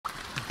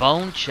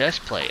Bone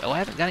chest plate. Oh, I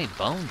haven't got any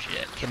bones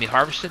yet. Can be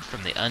harvested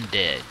from the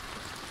undead.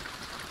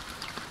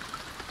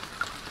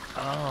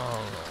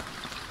 Oh.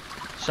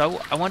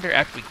 So I wonder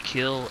after we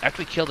kill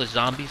the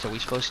zombies, are we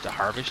supposed to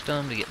harvest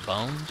them to get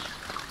bones?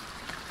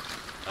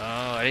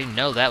 Oh, I didn't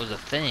know that was a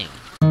thing.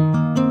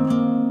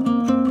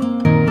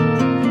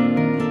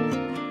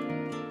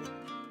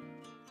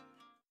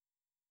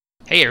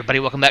 Hey everybody,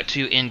 welcome back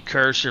to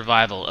INCUR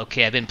Survival.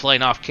 Okay, I've been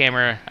playing off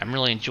camera. I'm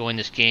really enjoying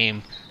this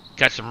game.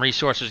 Got some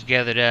resources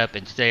gathered up,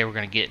 and today we're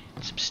going to get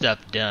some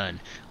stuff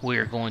done.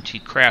 We're going to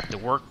craft the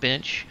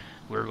workbench.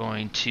 We're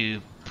going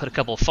to put a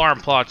couple of farm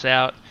plots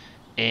out,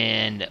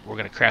 and we're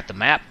going to craft the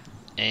map.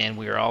 And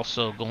we are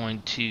also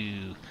going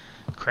to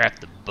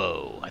craft the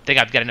bow. I think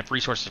I've got enough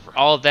resources for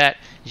all of that.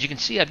 As you can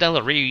see, I've done a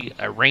little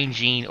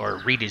rearranging or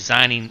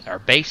redesigning our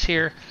base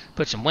here.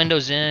 Put some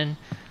windows in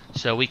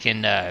so we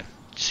can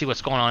see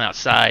what's going on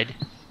outside.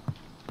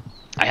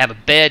 I have a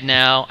bed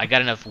now. I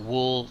got enough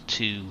wool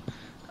to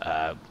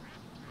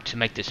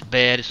make this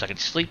bed so I can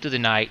sleep through the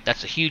night.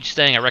 That's a huge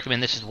thing. I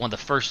recommend this is one of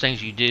the first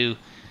things you do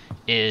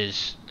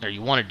is, or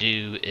you want to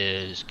do,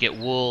 is get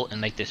wool and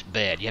make this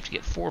bed. You have to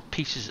get 4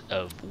 pieces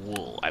of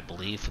wool, I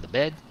believe, for the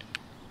bed.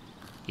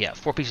 Yeah,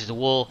 4 pieces of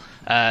wool.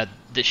 The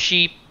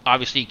sheep,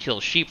 obviously you kill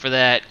a sheep for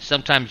that.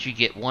 Sometimes you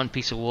get 1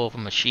 piece of wool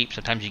from a sheep.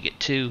 Sometimes you get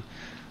 2.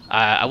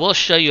 I will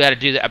show you how to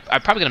do that.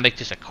 I'm probably going to make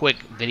this a quick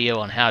video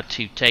on how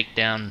to take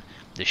down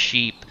the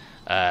sheep.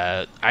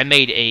 I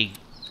made a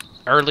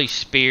early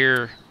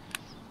spear,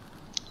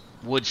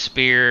 wood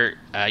spear.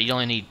 You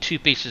only need 2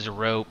 pieces of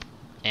rope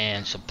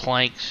and some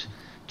planks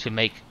to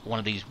make one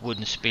of these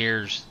wooden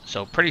spears.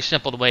 So pretty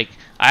simple to make.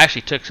 I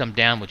actually took some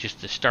down with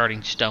just the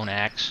starting stone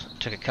axe.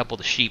 Took a couple of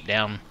the sheep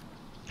down,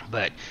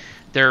 but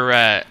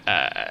they're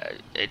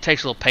it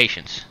takes a little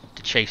patience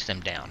to chase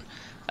them down.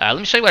 Let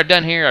me show you what I've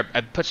done here.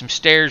 I've put some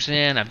stairs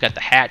in. I've got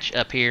the hatch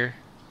up here.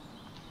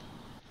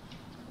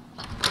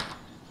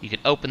 You can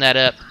open that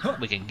up.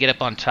 We can get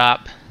up on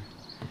top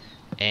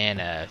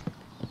and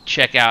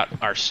check out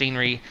our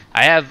scenery.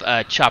 I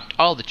have chopped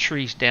all the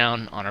trees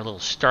down on our little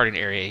starting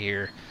area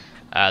here.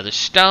 The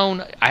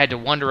stone, I had to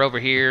wander over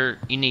here.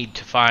 You need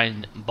to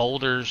find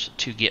boulders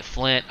to get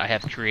flint. I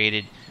have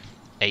created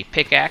a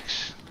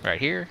pickaxe right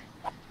here.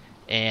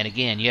 And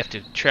again, you have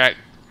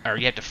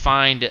to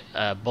find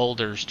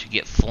boulders to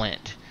get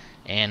flint.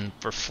 And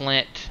for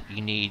flint,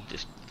 you need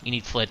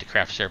flint to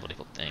craft several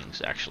different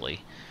things,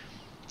 actually.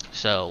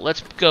 So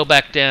let's go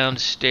back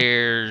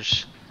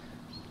downstairs.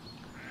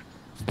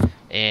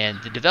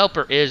 And the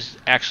developer is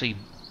actually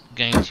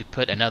going to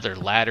put another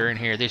ladder in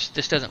here. This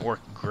doesn't work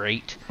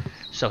great.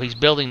 So he's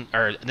building,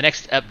 or the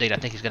next update, I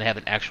think he's going to have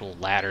an actual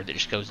ladder that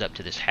just goes up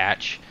to this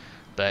hatch.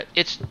 But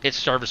it's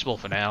serviceable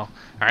for now.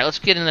 All right, let's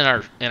get in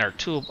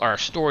our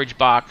storage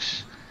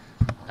box.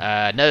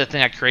 Another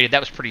thing I created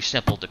that was pretty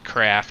simple to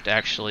craft.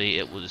 Actually,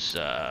 it was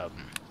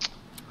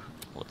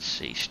let's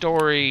see,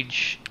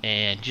 storage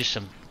and just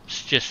some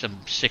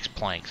 6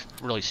 planks.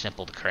 Really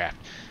simple to craft.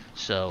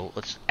 So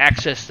let's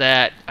access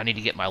that. I need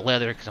to get my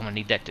leather because I'm gonna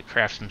need that to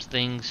craft some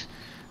things.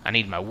 I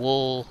need my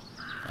wool.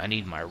 I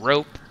need my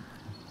rope.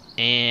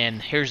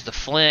 And here's the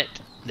flint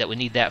that we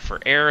need that for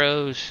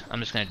arrows. I'm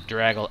just gonna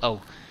drag.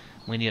 Oh,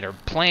 we need our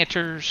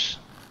planters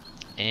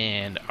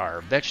and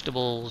our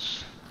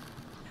vegetables.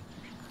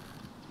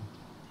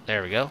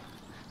 There we go.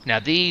 Now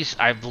these,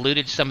 I've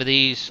looted some of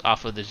these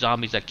off of the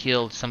zombies I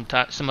killed. Some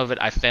of it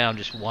I found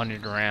just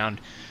wandering around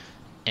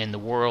in the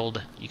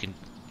world. You can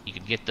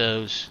get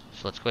those.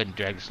 So let's go ahead and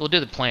drag this. We'll do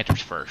the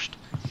planters first.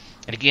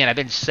 And again, I've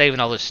been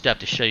saving all this stuff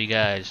to show you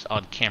guys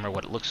on camera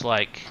what it looks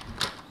like.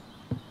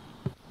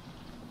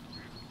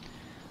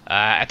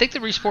 I think the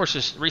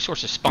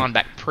resources spawn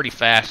back pretty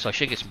fast, so I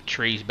should get some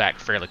trees back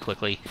fairly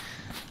quickly.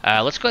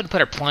 Let's go ahead and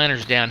put our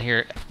planters down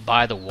here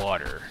by the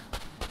water.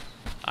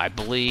 I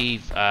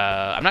believe,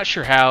 I'm not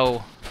sure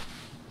how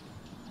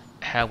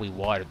we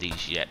water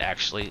these yet,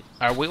 actually.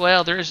 Are we?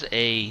 Well, there's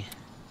a,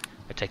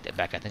 I take that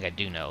back, I think I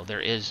do know. There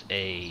is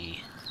a,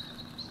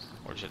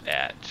 where's it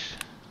at?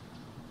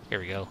 Here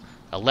we go.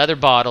 A leather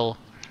bottle,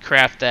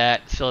 craft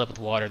that, fill it up with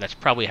water. That's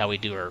probably how we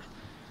do our,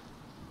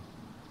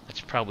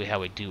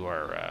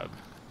 our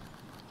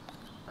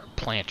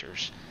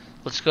planters.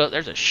 Let's go,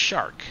 there's a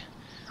shark.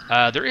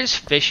 There is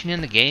fishing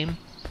in the game.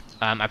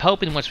 I'm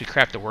hoping once we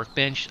craft the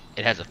workbench,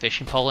 it has a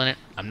fishing pole in it.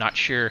 I'm not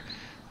sure.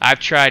 I've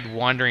tried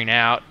wandering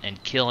out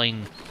and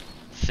killing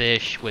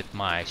fish with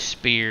my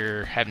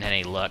spear. Haven't had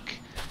any luck.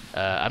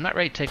 I'm not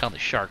ready to take on the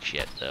sharks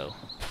yet, though.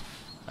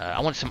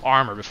 I want some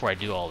armor before I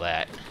do all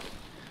that.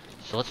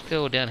 So let's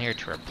go down here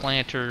to our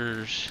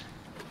planters.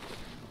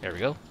 There we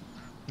go.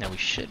 Now we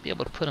should be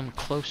able to put them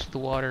close to the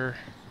water.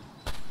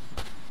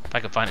 If I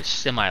can find a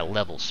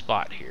semi-level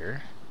spot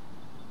here.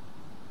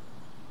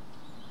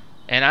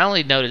 And I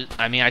only noticed,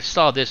 I mean, I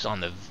saw this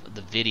on the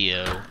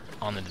video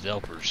on the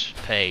developer's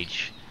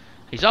page.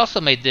 He's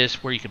also made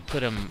this where you can put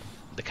them,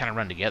 they kind of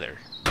run together.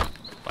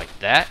 Like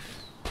that.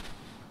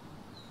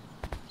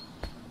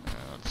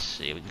 Let's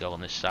see, we can go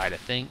on this side, I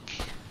think.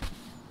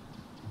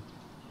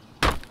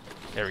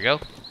 There we go.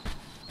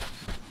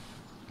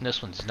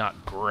 This one's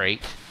not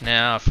great.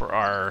 Now for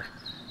our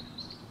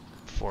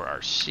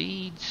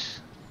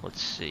seeds,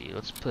 let's see.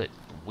 Let's put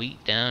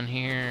wheat down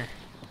here.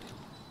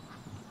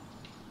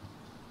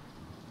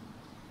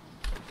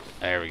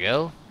 There we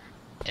go.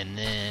 And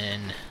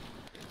then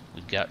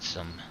we got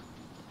some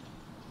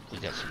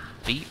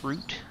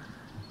beetroot.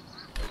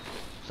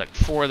 It's like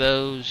 4 of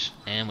those,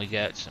 and we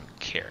got some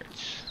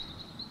carrots.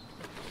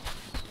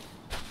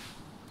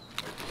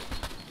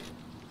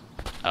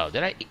 Oh,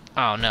 did I eat?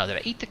 Oh no, did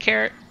I eat the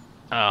carrot?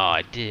 Oh,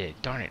 I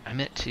did. Darn it! I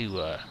meant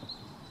to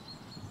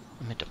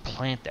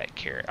plant that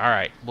carrot. All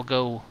right, we'll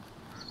go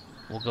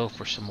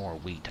for some more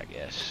wheat, I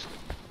guess.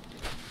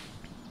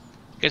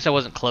 Guess I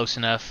wasn't close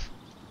enough.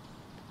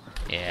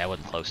 Yeah, I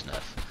wasn't close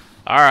enough.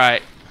 All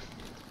right,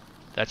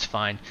 that's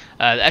fine.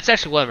 That's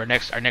actually one of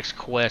our next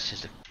quest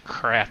is to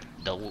craft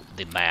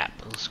the map.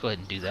 Let's go ahead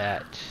and do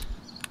that.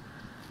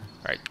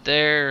 Right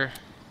there.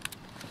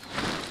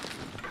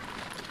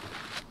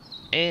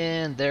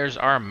 And there's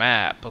our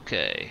map.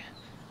 Okay,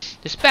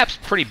 this map's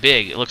pretty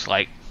big. It looks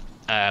like.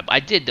 I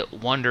did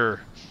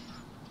wonder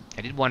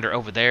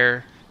over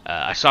there.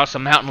 I saw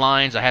some mountain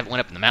lions. I haven't went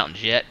up in the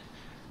mountains yet,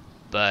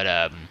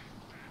 but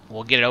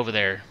we'll get it over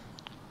there.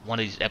 One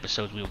of these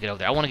episodes we will get over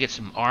there. I want to get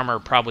some armor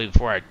probably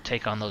before I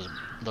take on those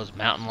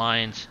mountain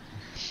lions,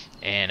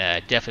 and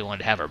definitely wanted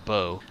to have our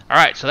bow. All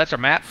right, so that's our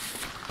map.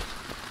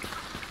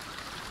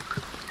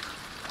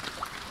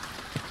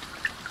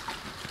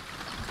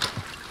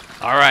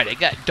 All right, it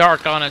got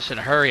dark on us in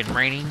a hurry and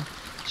raining,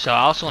 so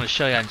I also want to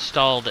show you I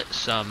installed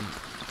some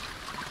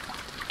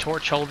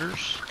torch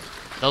holders.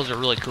 Those are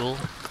really cool.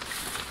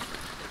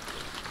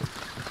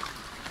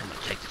 I'm going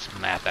to take this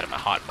map out of my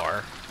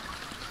hotbar.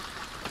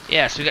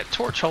 Yeah, so we got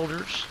torch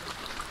holders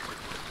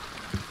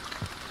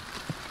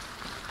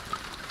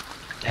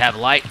to have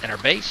light in our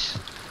base.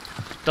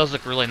 Those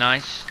look really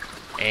nice.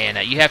 And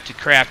you have to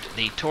craft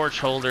the torch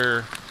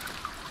holder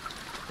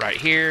right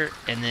here,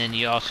 and then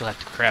you also have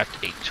to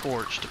craft a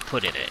torch to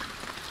put in it.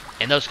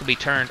 And those can be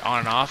turned on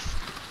and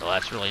off, so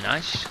that's really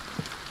nice.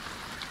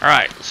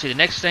 Alright, let's see, the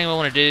next thing we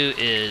want to do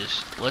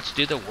is, let's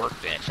do the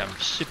workbench. I'm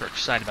super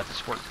excited about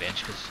this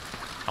workbench because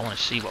I want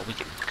to see what we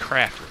can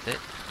craft with it.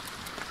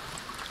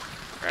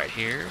 Right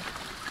here.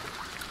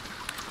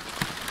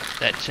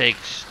 That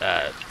takes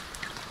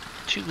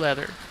 2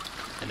 leather,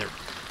 and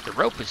the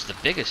rope is the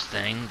biggest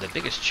thing. The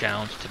biggest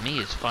challenge to me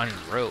is finding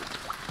the rope.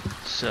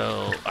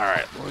 So,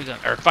 alright, what are we going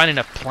to, or find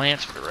enough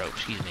plants for the rope,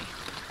 excuse me.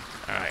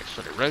 Alright,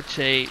 so to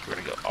rotate, we're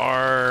going to go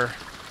R,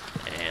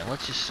 and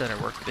let's just set our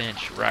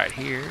workbench right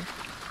here.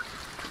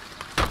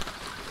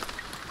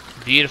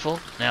 Beautiful.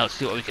 Now let's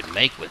see what we can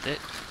make with it.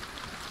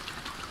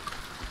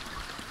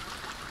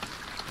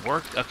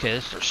 Okay,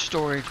 this is our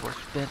storage,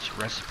 workbench,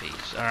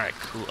 recipes. Alright,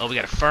 cool. Oh, we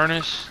got a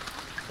furnace.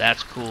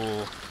 That's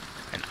cool.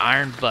 An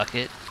iron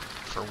bucket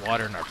for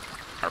watering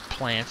our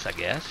plants, I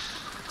guess.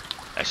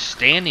 A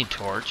standing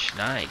torch.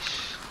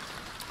 Nice.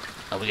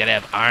 Oh, we gotta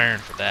have iron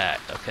for that.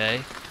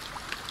 Okay.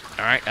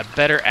 Alright, a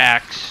better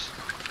axe.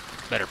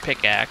 Better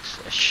pickaxe.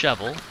 A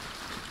shovel.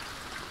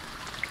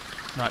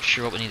 Not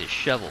sure what we need a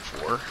shovel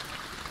for.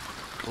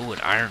 Ooh, an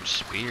iron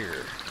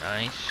spear.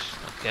 Nice.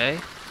 Okay.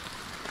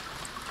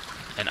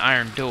 An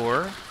iron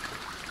door.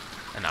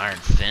 An iron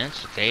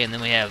fence. Okay, and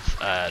then we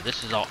have,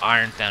 this is all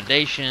iron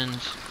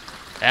foundations.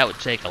 That would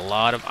take a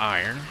lot of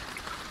iron.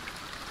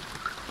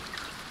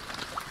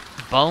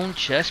 Bone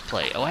chest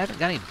plate. Oh, I haven't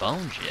got any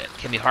bones yet.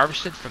 Can be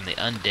harvested from the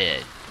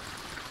undead.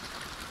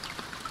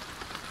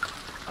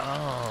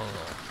 Oh.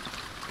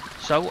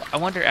 So I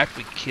wonder after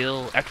we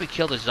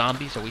kill the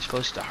zombies, are we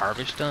supposed to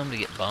harvest them to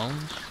get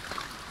bones?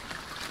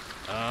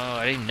 Oh,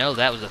 I didn't know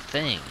that was a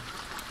thing.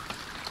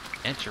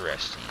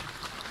 Interesting.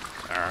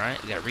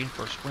 Alright, we got a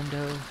reinforced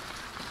window.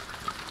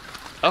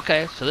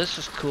 Okay, so this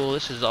is cool.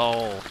 This is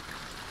all...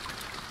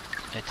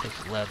 It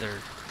takes leather.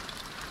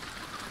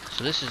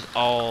 So this is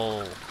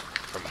all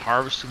from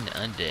harvesting the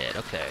undead.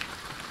 Okay.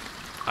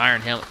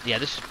 Iron helmet. Yeah,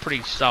 this is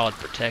pretty solid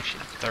protection.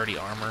 30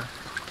 armor.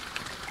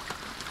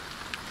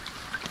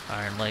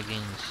 Iron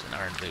leggings and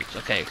iron boots.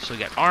 Okay, so we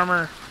got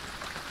armor.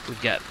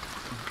 We've got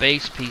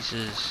base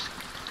pieces.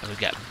 And we've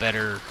got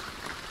better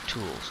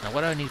tools. Now,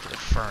 what do I need for the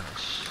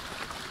furnace?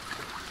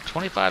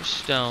 25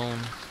 stone,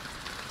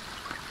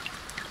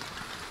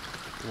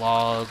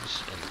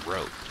 logs, and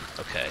rope.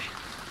 Okay.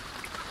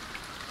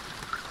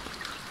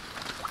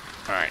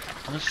 Alright,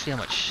 let's see how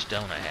much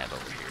stone I have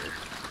over here.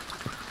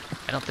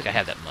 I don't think I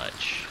have that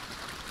much.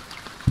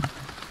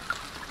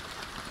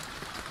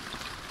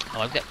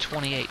 Oh, I've got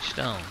 28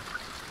 stone.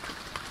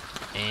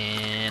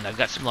 And I've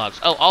got some logs.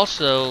 Oh,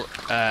 also,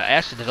 I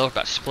asked the developer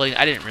about splitting.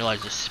 I didn't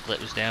realize this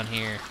split was down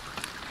here.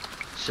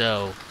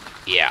 So,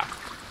 yeah.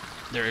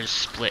 There is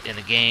split in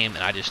the game,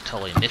 and I just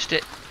totally missed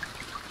it.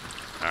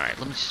 Alright,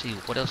 let me see.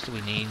 What else do we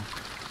need?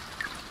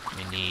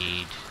 We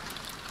need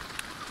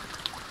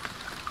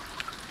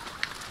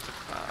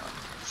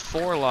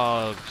 4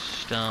 logs,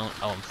 stone,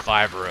 oh, and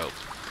 5 rope.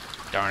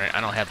 Darn it, I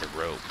don't have the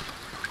rope.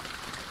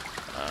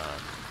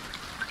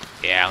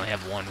 Yeah, I only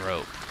have 1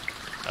 rope.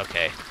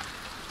 Okay.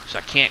 So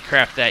I can't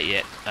craft that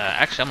yet.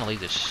 Actually, I'm gonna leave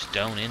this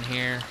stone in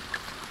here.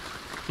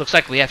 Looks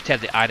like we have to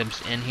have the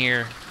items in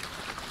here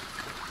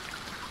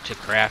to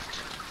craft.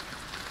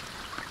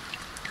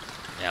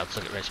 Now let's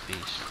look at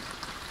recipes.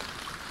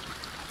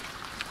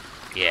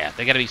 Yeah,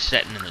 they gotta be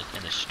set in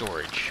the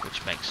storage,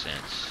 which makes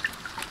sense.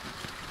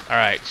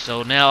 Alright,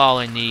 so now all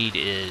I need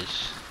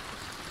is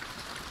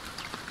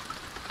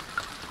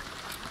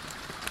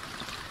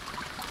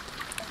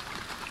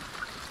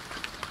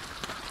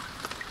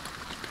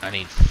I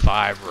need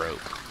 5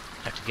 rope.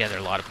 I have to gather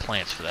a lot of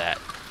plants for that.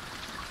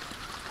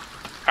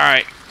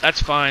 Alright,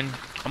 that's fine.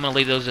 I'm gonna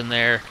leave those in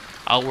there.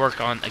 I'll work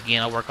on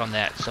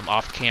that some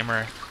off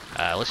camera.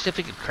 Let's see if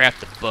we can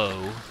craft a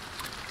bow.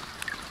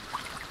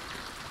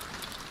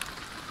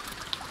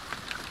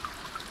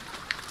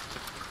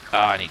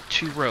 I need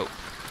 2 rope.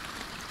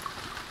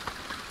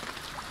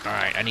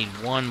 Alright, I need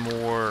one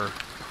more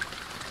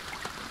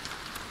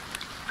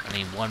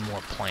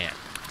plant.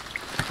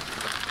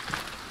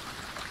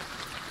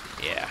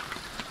 Yeah.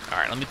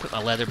 Alright, let me put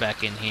my leather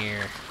back in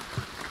here.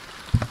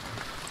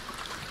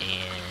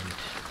 And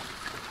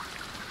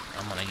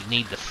I'm gonna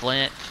need the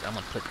flint. I'm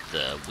gonna put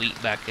the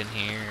wheat back in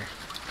here.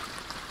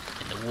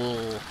 And the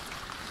wool.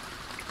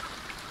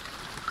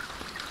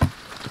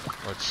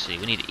 Let's see,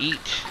 we need to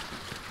eat.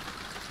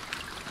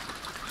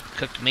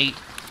 Cooked meat.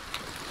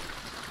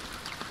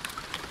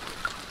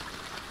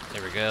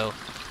 There we go.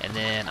 And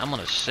then I'm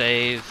gonna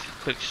save.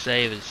 Quick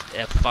save is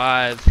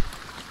F5.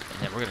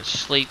 And then we're gonna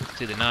sleep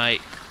through the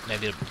night.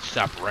 Maybe it'll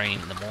stop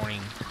raining in the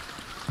morning.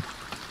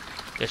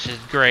 This is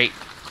great.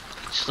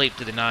 Sleep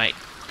through the night.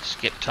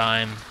 Skip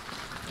time.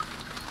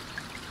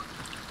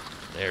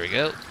 There we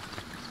go.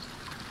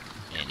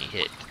 And you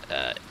hit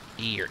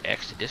E or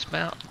X to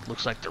dismount.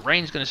 Looks like the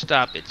rain's gonna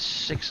stop at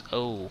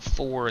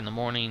 6:04 in the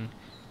morning.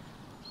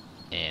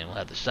 And we'll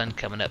have the sun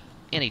coming up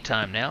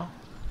anytime now.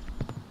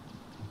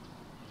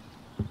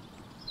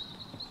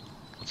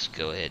 Let's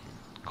go ahead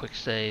and quick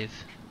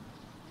save.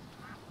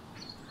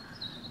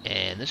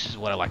 And this is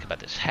what I like about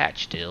this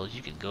hatch still, is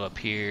you can go up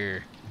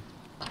here,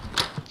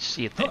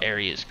 see if the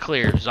area is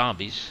clear of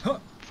zombies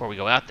before we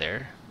go out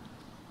there.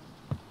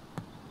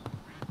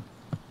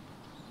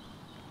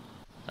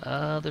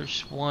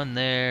 There's one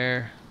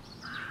there.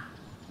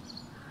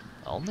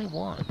 Only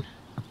one.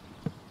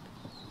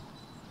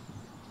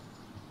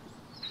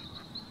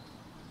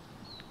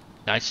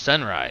 Nice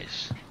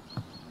sunrise.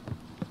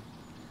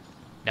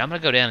 Now I'm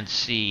gonna go down and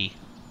see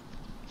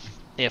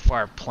if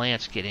our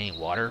plants get any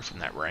water from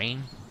that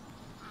rain.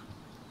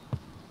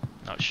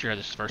 Not sure,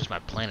 this is the first time I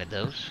planted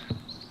those.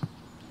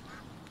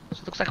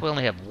 So it looks like we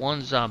only have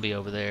one zombie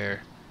over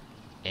there,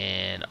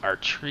 and our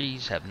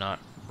trees have not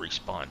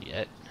respawned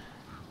yet.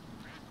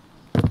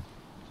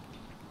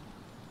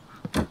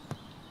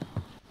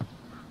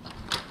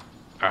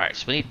 Alright,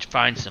 so we need to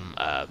find some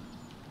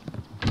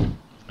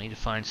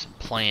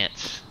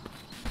plants.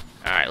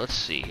 Alright, let's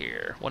see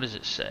here. What does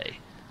it say?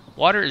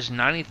 Water is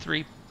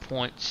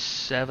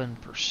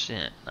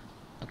 93.7%.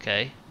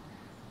 Okay.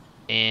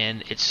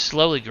 And it's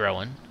slowly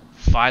growing.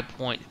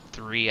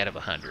 5.3 out of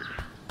 100.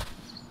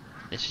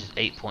 This is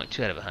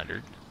 8.2 out of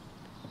 100.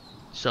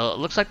 So it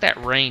looks like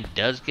that rain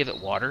does give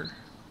it water,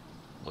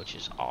 which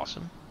is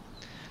awesome.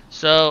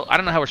 So I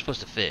don't know how we're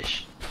supposed to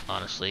fish,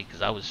 honestly,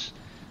 because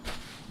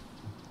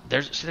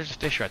there's a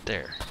fish right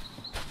there.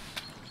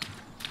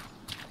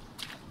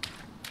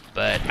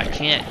 But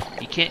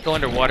you can't go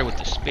underwater with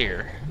the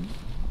spear.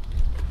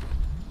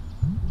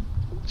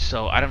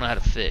 So I don't know how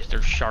to fish.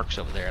 There's sharks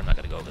over there. I'm not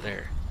gonna go over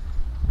there.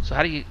 So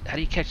how do you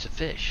catch the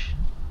fish?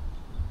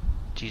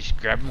 Do you just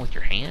grab them with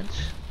your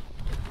hands?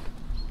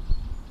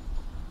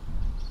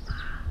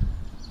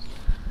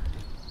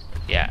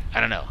 Yeah, I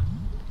don't know.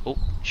 Oh,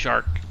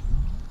 shark.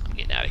 I'm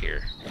getting out of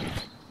here.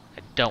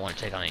 I don't want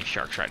to take on any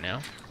sharks right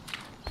now.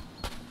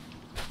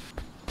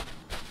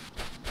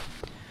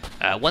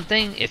 One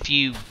thing, if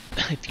you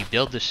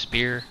build this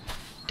spear,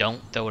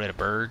 don't throw it at a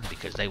bird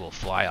because they will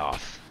fly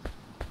off.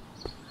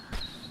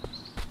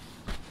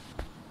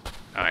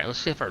 Alright, let's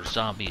see if our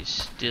zombie is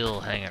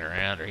still hanging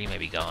around, or he may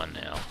be gone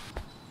now.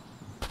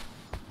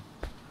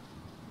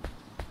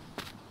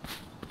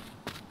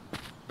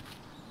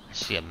 I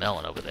see a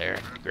melon over there. I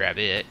can grab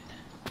it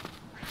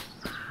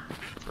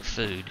for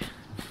food.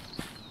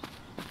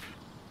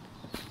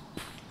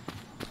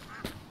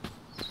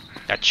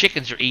 Now,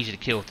 chickens are easy to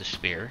kill with the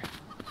spear.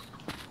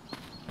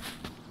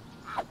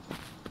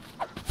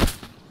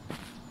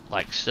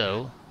 Like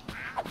so.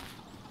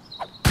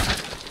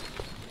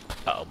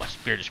 Uh-oh, my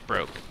spear just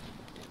broke.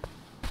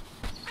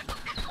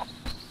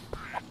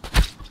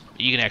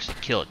 You can actually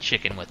kill a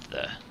chicken with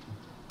the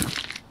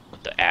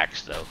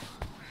axe, though.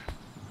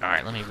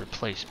 Alright, let me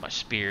replace my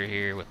spear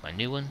here with my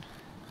new one.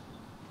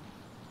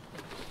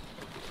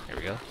 There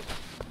we go.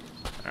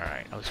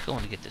 Alright, I was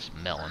going to get this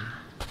melon.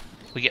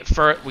 We get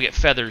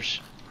feathers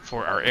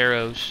for our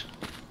arrows.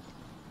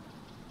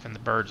 From the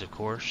birds, of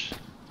course.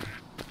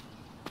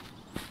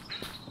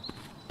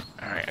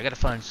 Alright, I gotta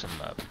find some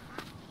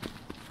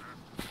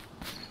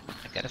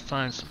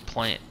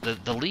plant.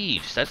 The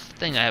leaves, that's the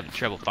thing I have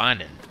trouble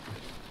finding.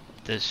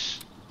 This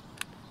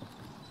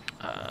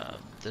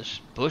this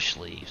bush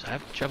leaves. I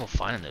have trouble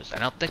finding those. I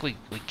don't think we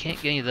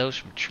can't get any of those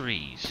from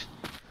trees.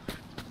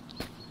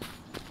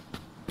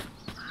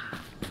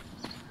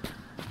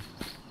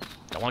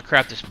 I want to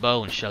craft this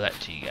bow and show that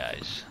to you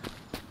guys.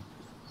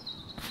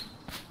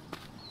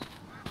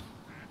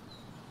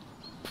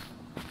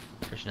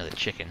 There's another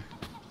chicken.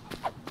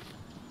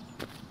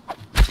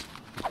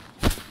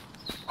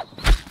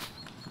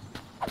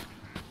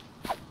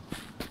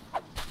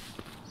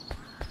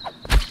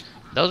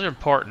 Those are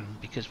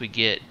important because we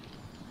get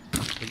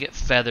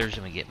feathers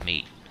and we get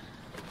meat.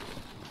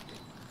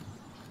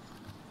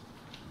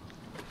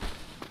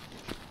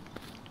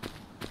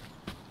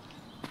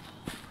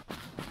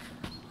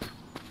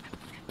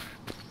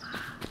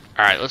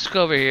 All right, let's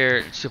go over here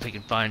and see if we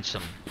can find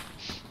some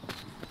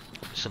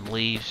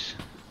leaves.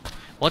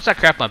 Once I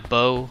craft my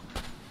bow,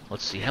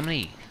 let's see how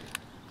many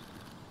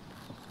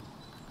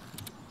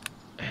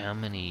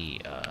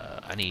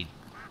I need.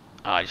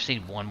 Oh, I just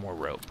need one more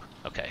rope.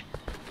 Okay.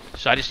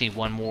 So I just need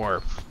one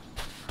more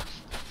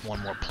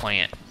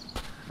plant,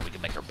 and we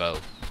can make our bow.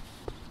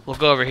 We'll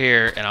go over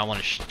here, and I'll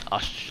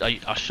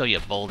show you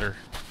a boulder.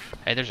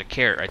 Hey, there's a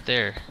carrot right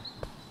there.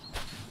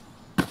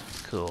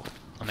 Cool.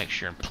 I'll make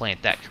sure and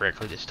plant that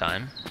correctly this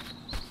time.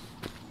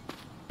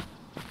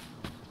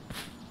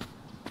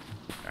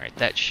 All right,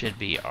 that should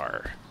be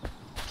our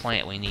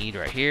plant we need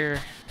right here.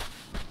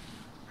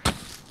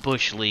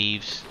 Bush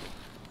leaves.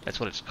 That's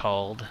what it's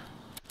called.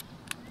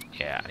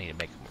 Yeah, I need to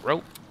make a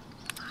rope.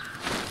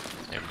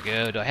 There we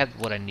go. Do I have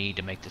what I need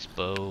to make this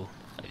bow?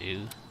 I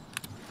do.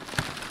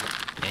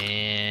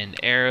 And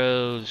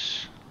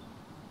arrows.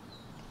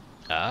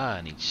 Ah,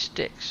 I need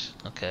sticks.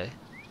 Okay.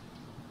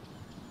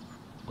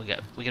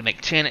 We can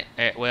make 10.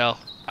 Well,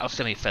 I'll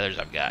see how many feathers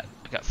I've got.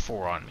 I've got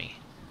 4 on me.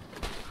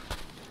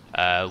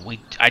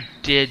 I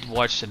did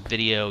watch some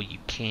video. You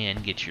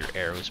can get your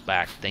arrows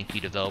back. Thank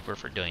you, developer,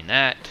 for doing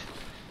that.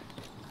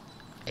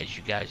 As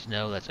you guys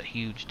know, that's a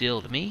huge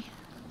deal to me.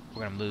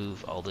 We're going to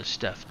move all this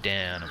stuff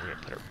down, and we're going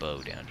to put our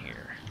bow down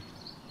here.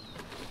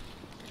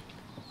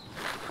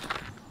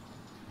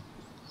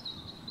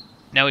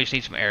 Now we just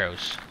need some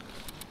arrows.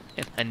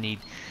 And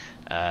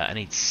I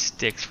need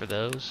sticks for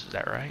those. Is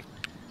that right?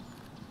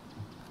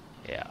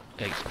 Yeah,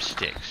 gotta get some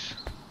sticks.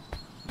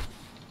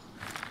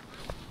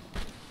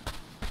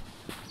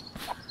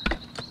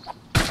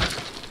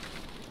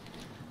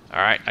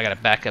 Alright, I got a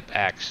backup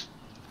axe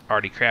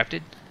already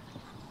crafted.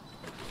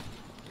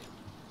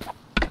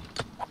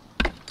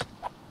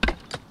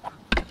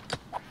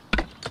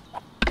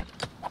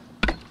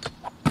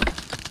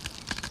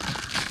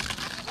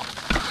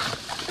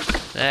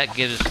 That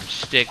gives us some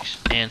sticks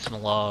and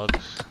some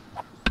logs.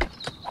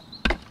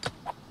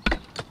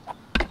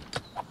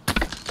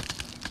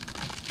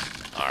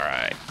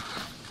 Alright.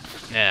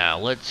 Now,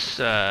 let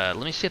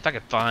me see if I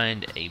can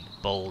find a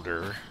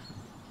boulder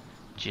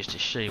just to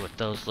show you what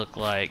those look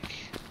like.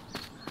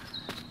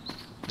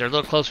 They're a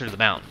little closer to the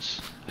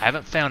mountains. I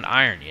haven't found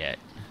iron yet.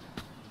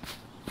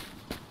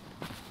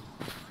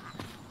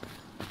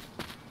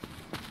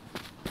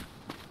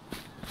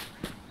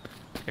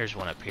 There's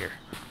one up here.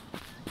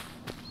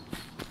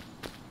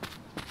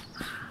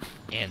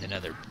 And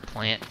another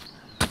plant.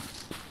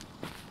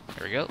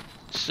 There we go.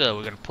 So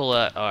we're gonna pull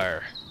out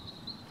our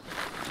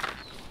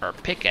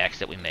pickaxe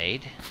that we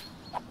made.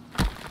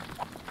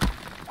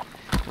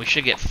 We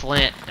should get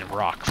flint and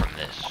rock from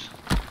this.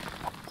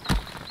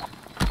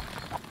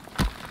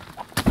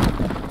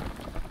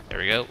 There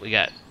we go. We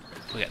got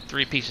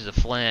 3 pieces of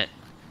flint,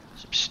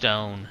 some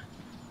stone,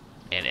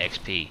 and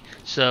XP.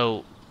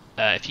 So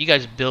if you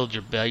guys build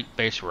your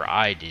base where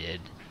I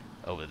did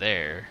over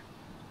there,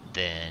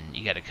 then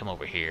you got to come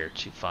over here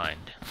to find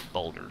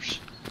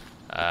boulders.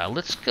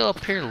 Let's go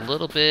up here a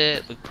little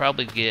bit. We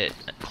probably get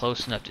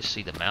close enough to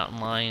see the mountain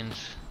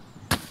lions,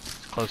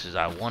 as close as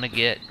I want to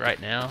get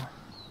right now.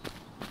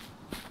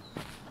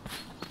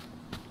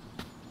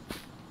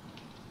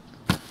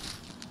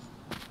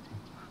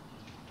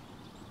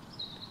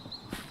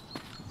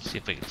 See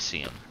if we can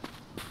see them.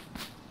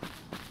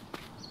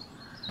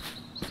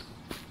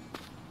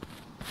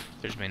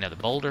 There's me another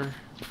boulder.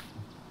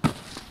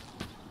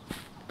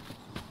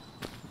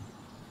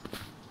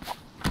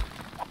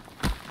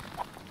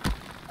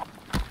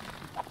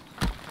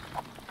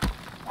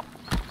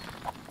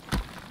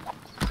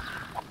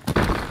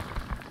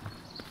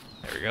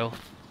 Go.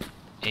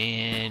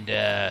 And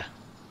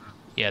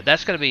yeah,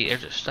 that's gonna be,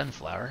 there's a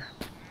sunflower.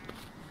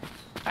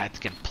 I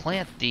can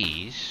plant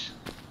these,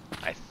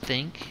 I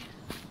think.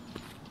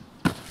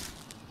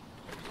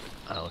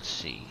 Let's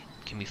see,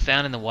 can be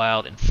found in the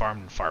wild and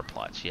farmed in far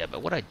plots. Yeah,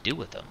 but what do I do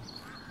with them?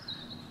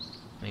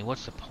 I mean,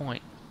 what's the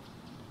point?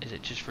 Is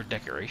it just for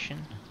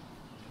decoration?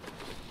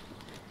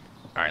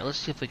 Alright, let's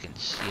see if we can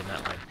see a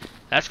mountain lion.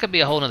 That's gonna be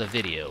a whole nother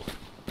video,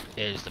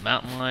 is the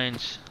mountain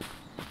lions.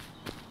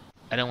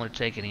 I don't want to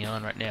take any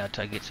on right now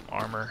until I get some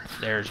armor.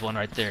 There's one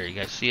right there. You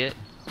guys see it?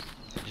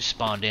 It just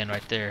spawned in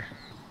right there.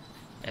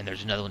 And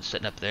there's another one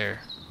sitting up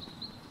there.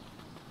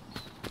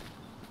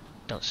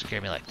 Don't scare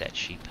me like that,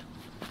 sheep.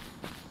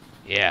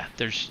 Yeah,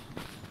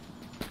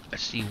 I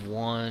see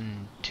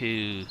 1,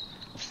 2,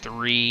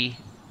 3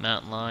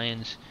 mountain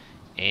lions,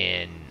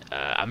 and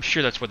I'm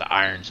sure that's where the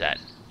iron's at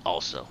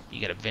also.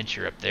 You gotta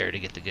venture up there to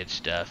get the good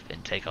stuff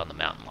and take on the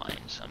mountain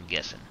lions, I'm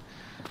guessing.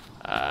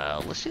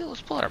 Let's see,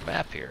 let's pull out our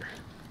map here.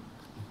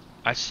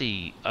 I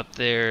see up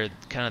there,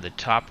 kind of the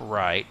top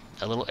right,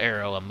 a little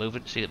arrow. I'm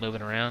moving, see it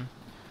moving around?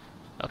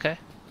 Okay.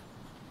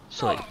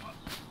 So, like,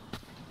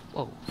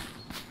 whoa.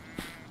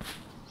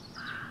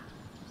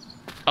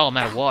 Oh, I'm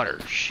out of water.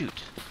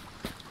 Shoot.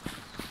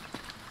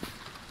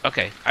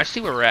 Okay, I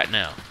see where we're at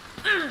now.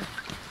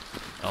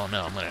 Oh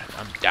no,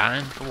 I'm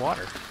dying for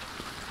water.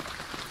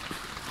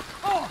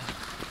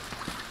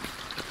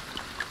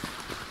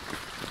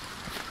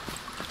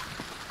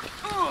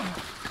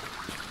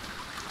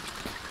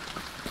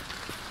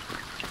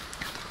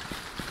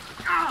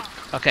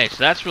 Okay, so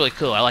that's really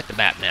cool. I like the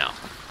map now.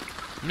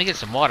 Let me get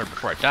some water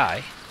before I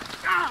die.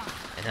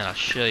 And then I'll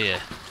show you.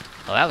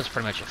 Well, that was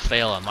pretty much a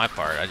fail on my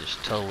part. I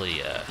just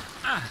totally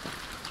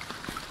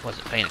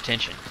wasn't paying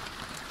attention.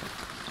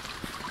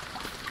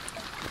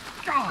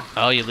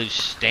 Oh, you lose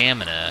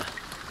stamina.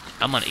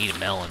 I'm gonna eat a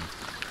melon.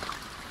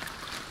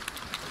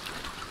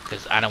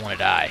 Because I don't want to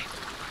die.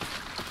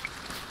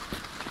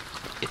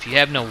 If you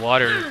have no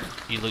water,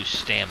 you lose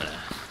stamina.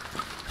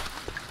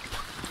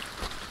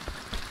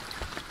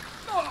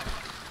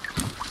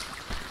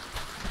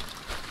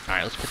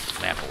 Alright, let's put this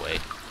map away.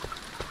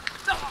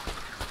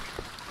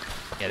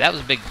 Yeah, that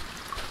was a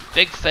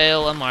big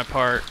fail on my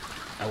part.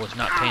 I was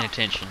not paying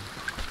attention.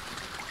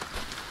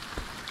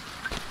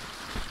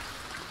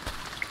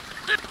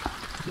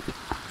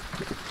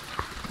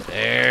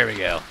 There we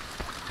go.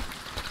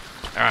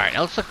 Alright,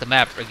 now let's look at the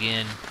map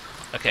again.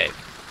 Okay,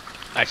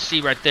 I see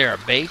right there our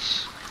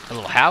base, a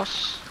little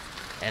house,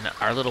 and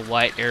our little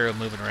white arrow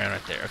moving around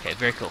right there. Okay,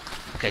 very cool.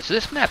 Okay, so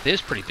this map is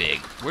pretty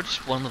big. We're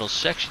just one little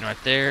section right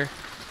there,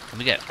 and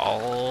we got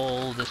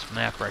all this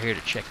map right here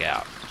to check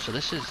out. So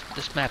this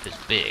map is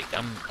big.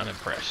 I'm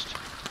impressed.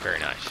 Very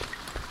nice.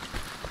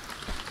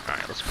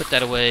 Alright, let's put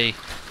that away.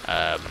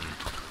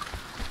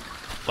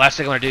 Last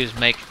thing I want to do is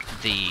make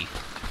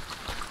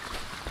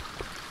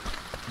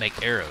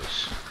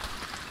arrows.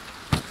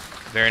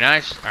 Very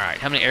nice. Alright,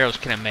 how many arrows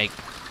can I make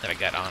that I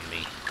got on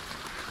me?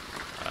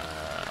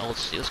 Let's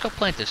see. Let's go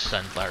plant this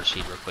sunflower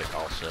seed real quick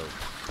also.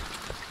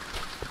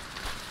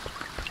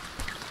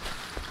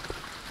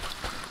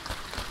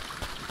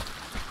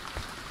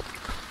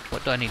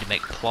 What do I need to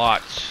make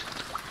plots?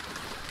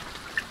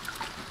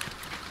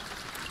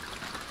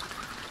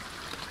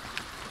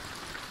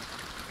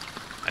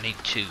 I need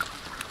 2.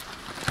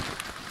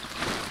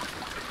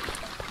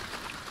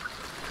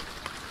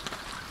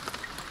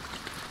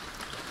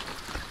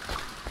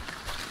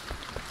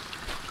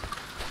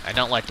 I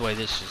don't like the way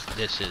this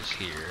is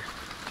here.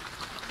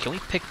 Can we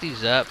pick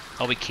these up?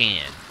 Oh, we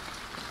can.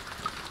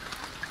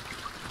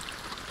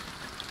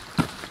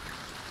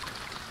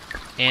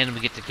 And we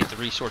get to get the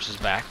resources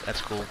back.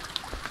 That's cool.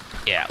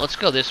 Yeah, let's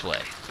go this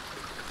way.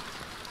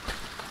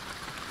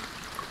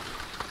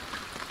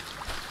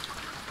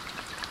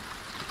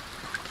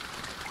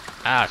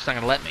 Ah, it's not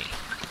gonna let me.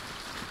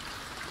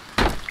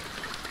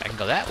 I can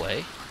go that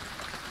way.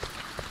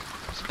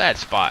 It's a bad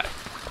spot.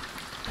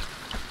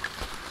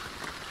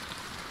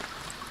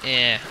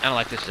 Yeah, I don't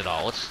like this at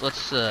all. Let's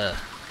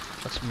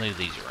move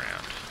these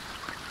around.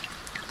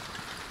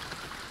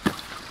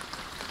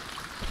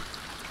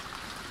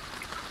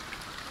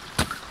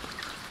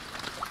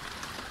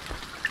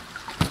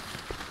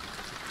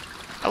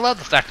 I love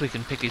the fact we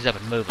can pick these up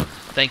and move them.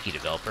 Thank you,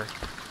 developer.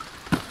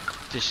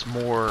 Just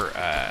more,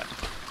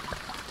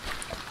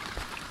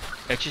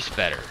 it's just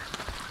better.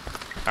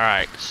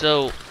 Alright,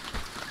 so,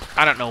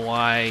 I don't know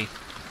why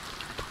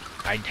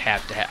I don't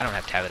have to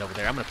have it over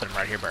there. I'm going to put them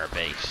right here by our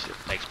base. It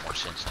makes more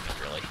sense to me,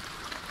 really.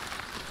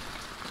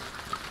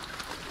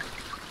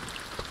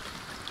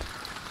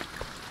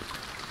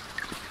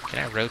 Can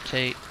I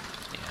rotate?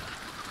 Yeah.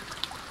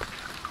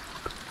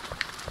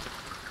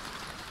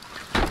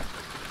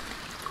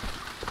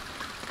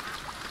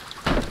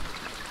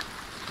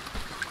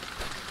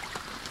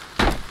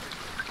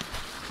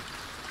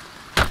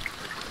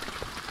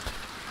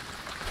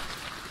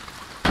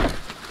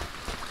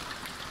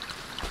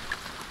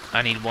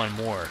 I need one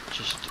more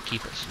just to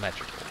keep it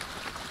symmetrical.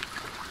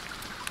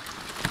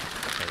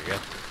 There we go.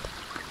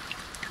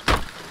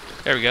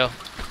 There we go.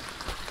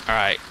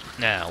 Alright,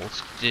 now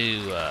let's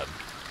do,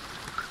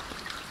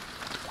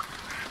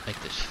 make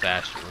this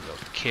faster. We'll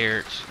go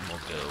carrots, and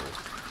we'll go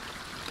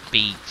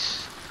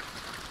beets,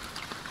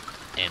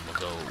 and we'll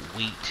go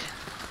wheat.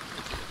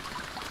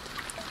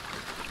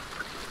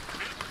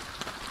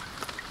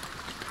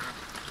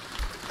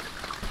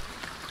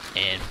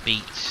 And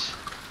beets.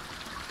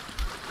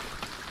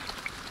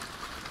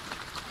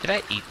 Did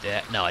I eat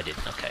that? No, I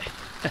didn't. Okay.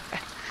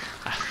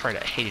 I'm afraid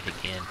I hate it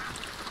again.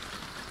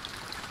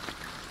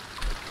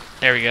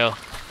 There we go.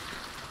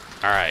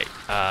 Alright,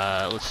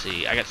 let's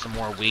see. I got some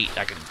more wheat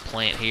I can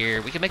plant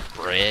here. We can make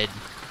bread.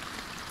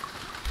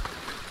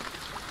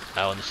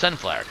 Oh, and the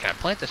sunflower. Can I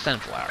plant the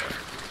sunflower?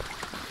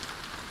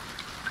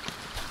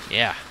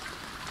 Yeah.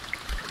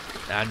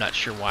 I'm not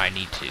sure why I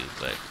need to,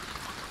 but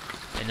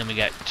And then we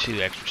got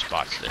 2 extra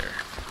spots there.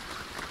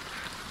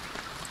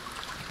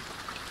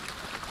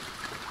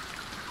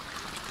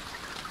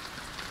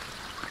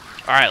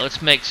 Alright,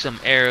 let's make some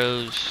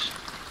arrows.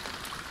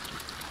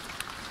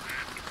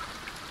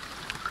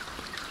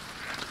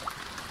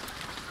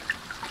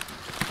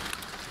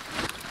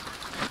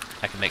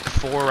 I can make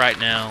 4 right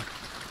now.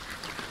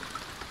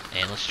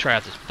 And let's try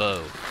out this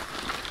bow.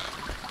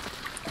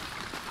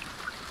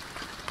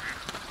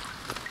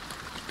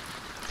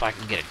 If I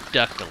can get a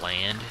duck to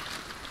land.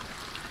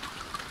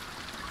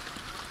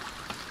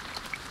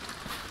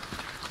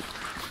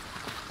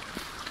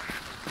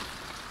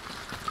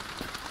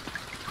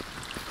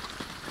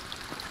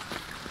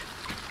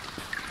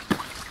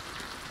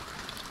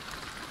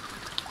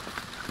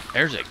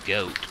 There's a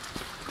goat.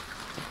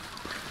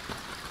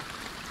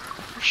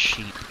 Or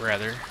sheep,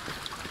 rather.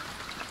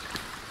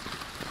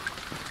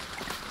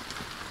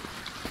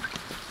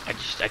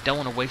 I don't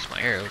want to waste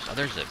my arrows. Oh,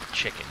 there's a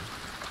chicken.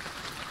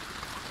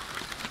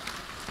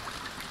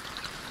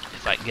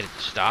 If I can get it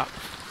to stop.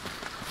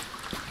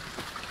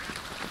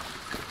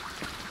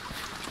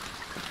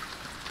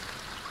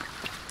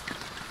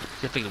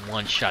 See if we can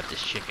one-shot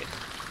this chicken.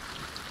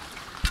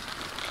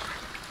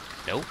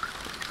 Nope.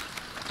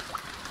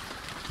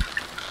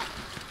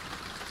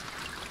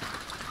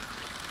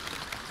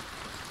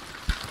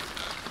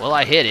 Well,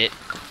 I hit it.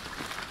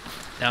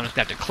 Now I'm just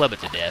going to have to club it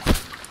to death.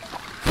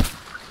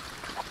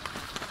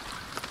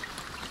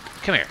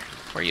 Come here.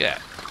 Where are you at?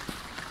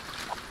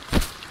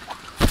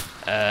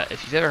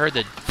 If you've ever heard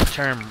the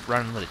term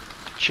running with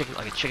a chicken,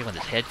 like a chicken with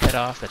its head cut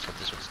off, that's what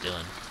this one's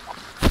doing.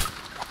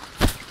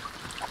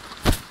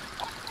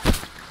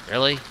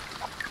 Really?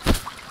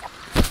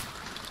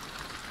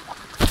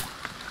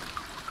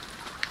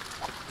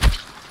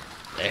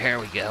 There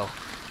we go.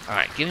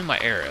 Alright, give me my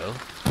arrow.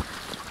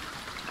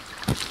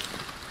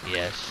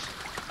 Yes.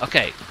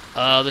 Okay.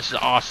 This is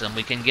awesome.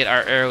 We can get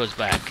our arrows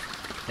back.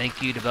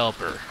 Thank you,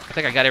 developer. I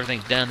think I got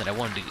everything done that I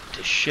wanted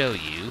to show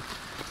you.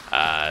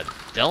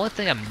 The only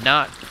thing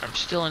I'm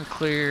still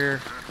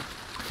unclear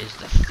is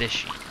the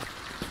fishing.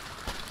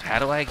 How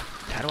do I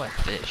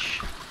fish?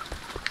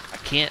 I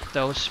can't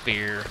throw a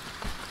spear.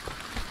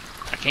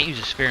 I can't use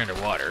a spear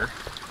underwater.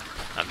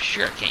 I'm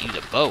sure I can't use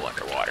a bow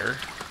underwater.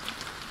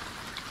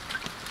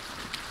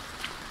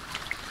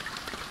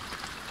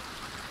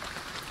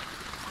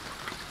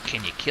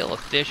 Can you kill a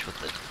fish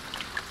with the...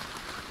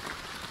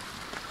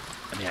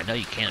 I mean, I know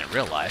you can in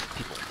real life.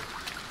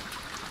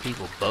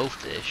 People bow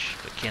fish,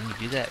 but can you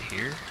do that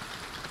here?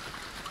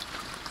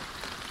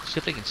 See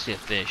if I can see a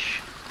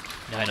fish.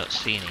 No, I don't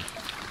see any.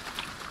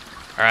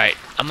 Alright,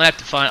 I'm gonna have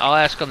to find... I'll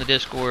ask on the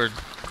Discord.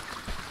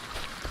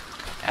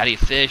 How do you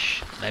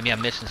fish? Maybe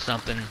I'm missing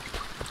something.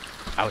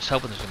 I was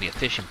hoping there's gonna be a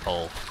fishing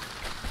pole.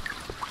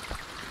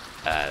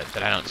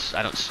 But I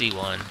don't see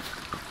one.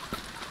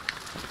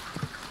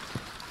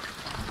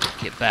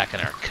 Get back in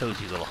our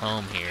cozy little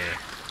home here.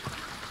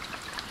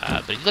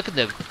 But you look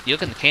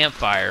in the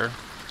campfire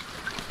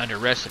under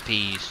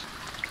recipes,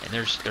 and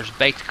there's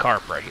baked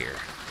carp right here.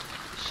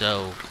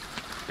 So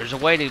there's a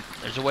way to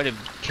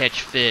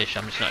catch fish.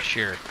 I'm just not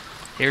sure.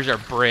 Here's our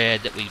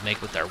bread that we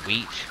make with our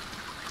wheat.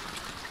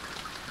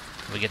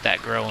 We get that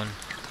growing.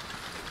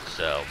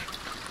 So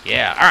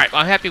yeah, all right.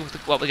 Well, I'm happy with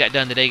what we got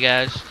done today,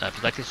 guys. If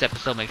you like this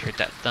episode, make sure to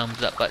hit that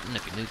thumbs up button.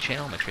 If you're new to the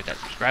channel, make sure to hit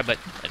that subscribe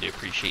button. I do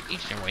appreciate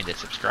each and every one that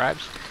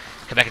subscribes.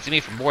 Come back and see me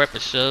for more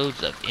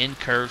episodes of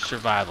INCUR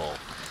Survival.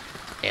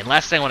 And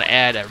last thing I want to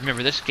add,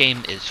 remember this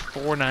game is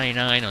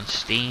 $4.99 on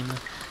Steam,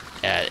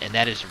 and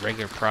that is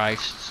regular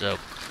price. So,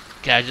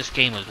 guys, this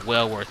game is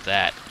well worth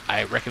that.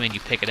 I recommend you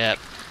pick it up.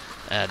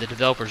 The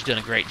developer's doing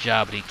a great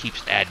job, and he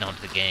keeps adding on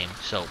to the game.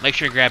 So make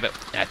sure you grab it,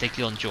 and I think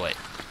you'll enjoy it.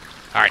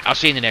 All right, I'll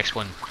see you in the next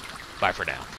one. Bye for now.